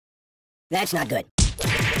That's not good.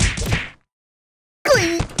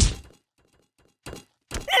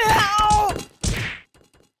 Ow!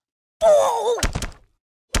 Oh!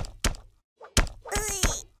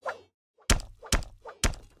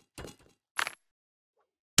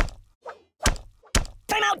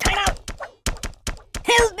 Time out! Time out!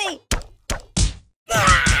 Help me!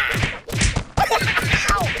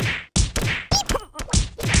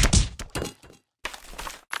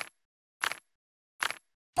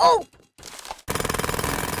 Oh!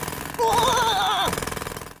 Oh!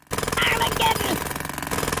 Armageddon!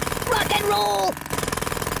 Rock and roll!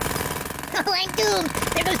 Oh, I'm doomed!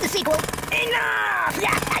 There goes the sequel! Enough!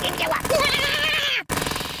 Yeah, I can go up!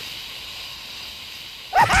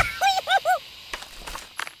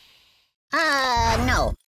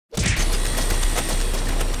 No.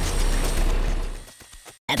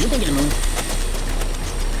 Have you been to the moon?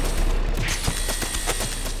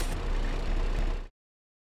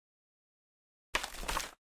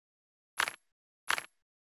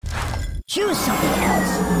 Choose something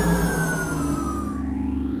else.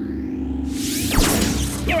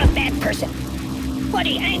 You're a bad person.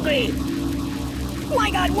 Bloody angry.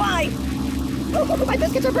 My God, why? Oh, my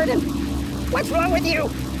biscuits are burning. What's wrong with you?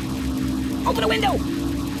 Open a window.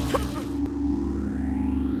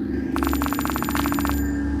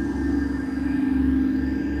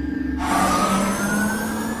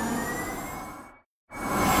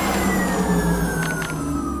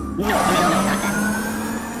 No, not that.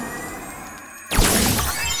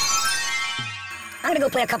 I'm gonna go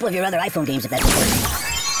play a couple of your other iPhone games if that's okay.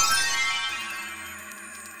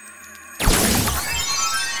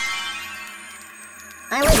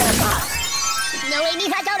 I live in a box. No,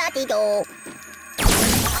 Amy, I don't go.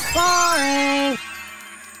 Boring.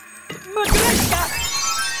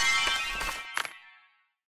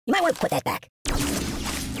 You might want to put that back.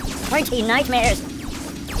 Pointy nightmares.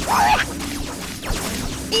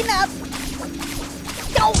 Enough!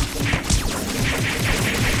 Go!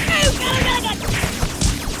 Oh, God.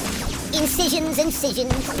 Incisions.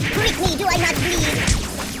 Prick me, do I not bleed?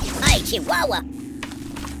 Hi, Chihuahua.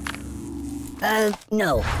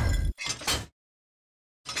 No.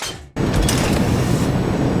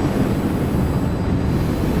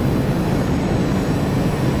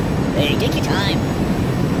 Hey, take your time.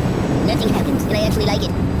 Nothing happens, and I actually like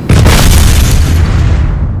it.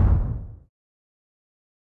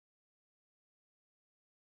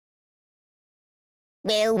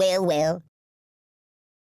 Well.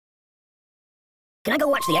 Can I go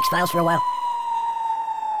watch the X-Files for a while?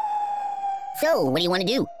 So, what do you want to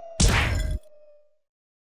do?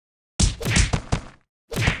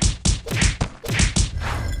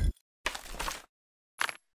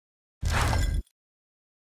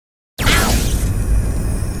 Ow!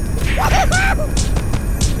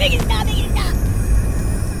 Make it stop!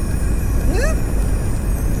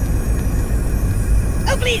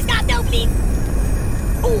 Oh, please, stop! No, please!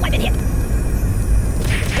 Oh, I've been hit!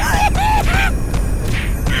 Ow!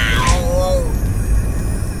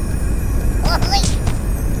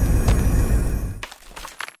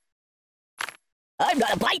 I'm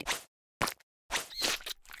not a bite!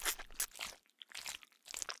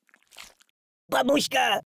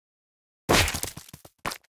 Babushka!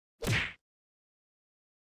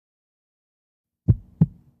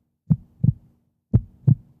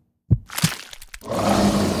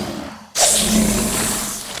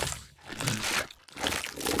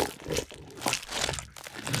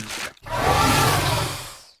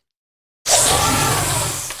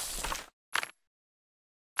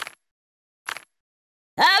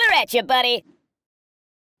 Holler at you, buddy.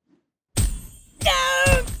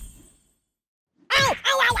 No! Ow!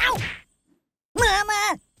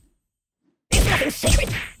 Mama! There's nothing sacred.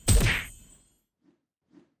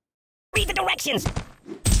 Read the directions.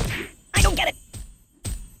 I don't get it.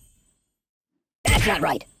 That's not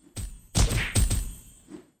right.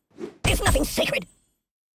 There's nothing sacred.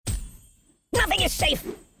 Nothing is safe.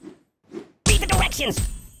 Read the directions.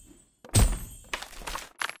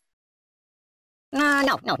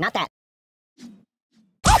 No, not that.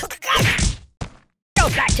 Oh, God! Go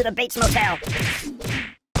back to the Bates Motel.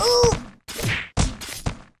 Ooh!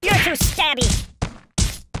 You're too stabby.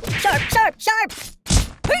 Sharp!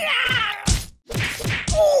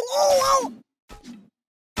 Oh!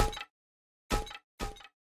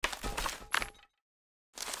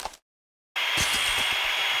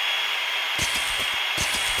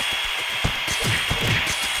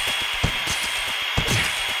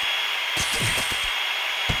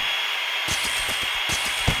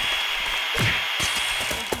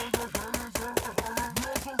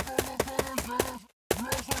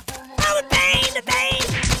 The pain!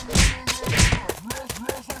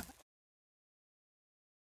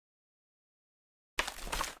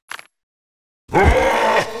 Oh,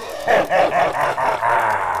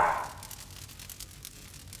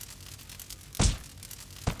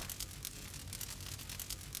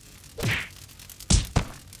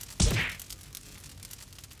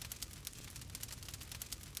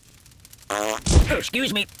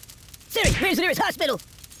 excuse me. Siri, where's the nearest hospital?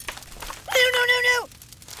 No!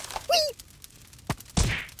 Whee!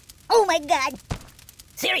 Oh my god!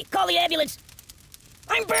 Siri, call the ambulance!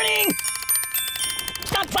 I'm burning!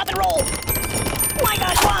 Stop, drop, and roll! My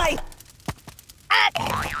god, why? Ah!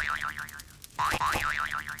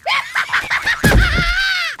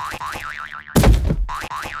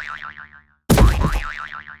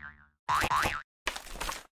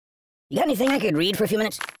 You got anything I could read for a few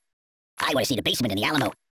minutes? I want to see the basement in the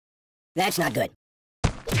Alamo. That's not good.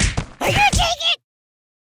 I can't take it!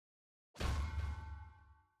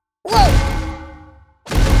 Whoa!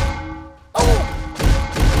 Oh!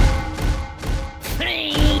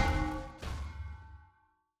 Hey!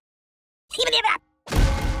 Even give up!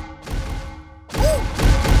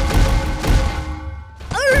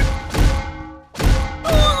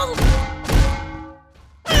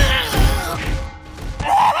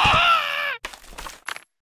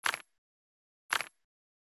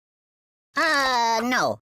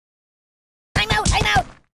 No. I'm out!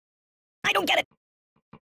 I don't get it!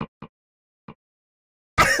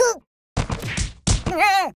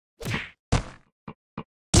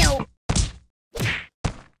 No.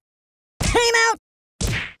 I'm out!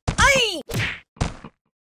 Aye!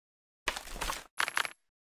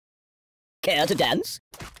 Care to dance?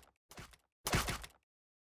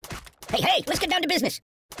 Hey, let's get down to business!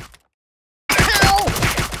 Ow!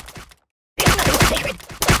 It's nothing sacred!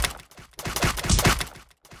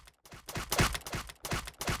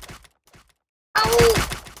 Oh!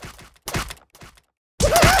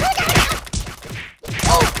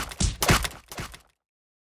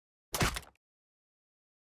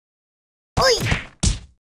 Oi!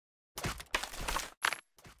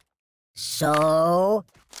 So...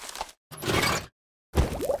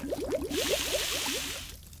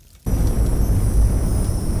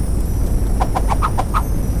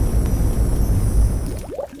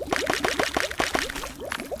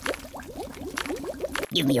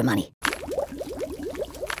 Give me your money.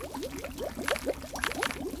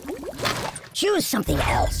 Choose something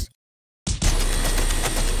else.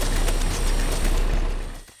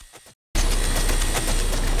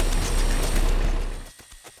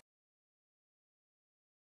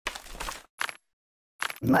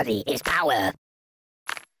 Money is power.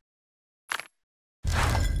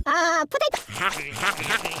 Potato.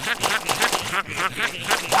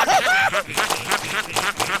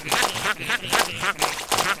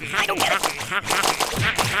 I don't get it.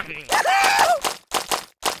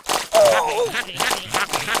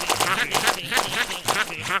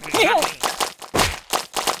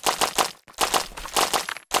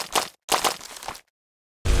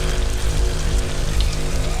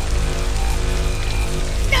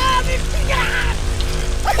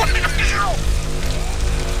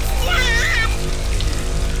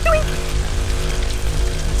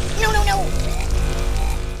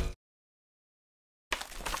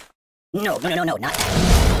 No, not.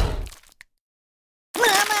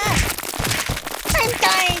 Mama! I'm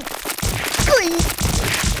dying! Please!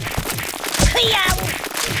 Ow!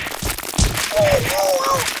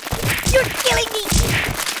 Oh! You're killing me!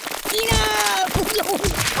 Enough!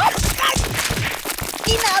 Oh, God!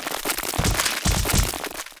 Enough!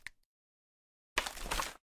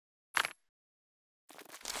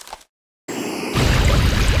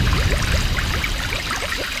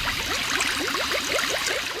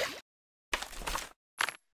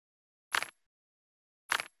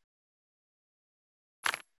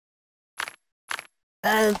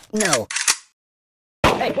 No.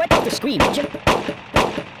 Hey, wipe off the screen, would you?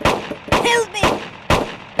 Help me!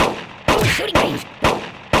 Oh, shooting range!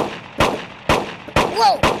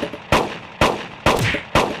 Whoa!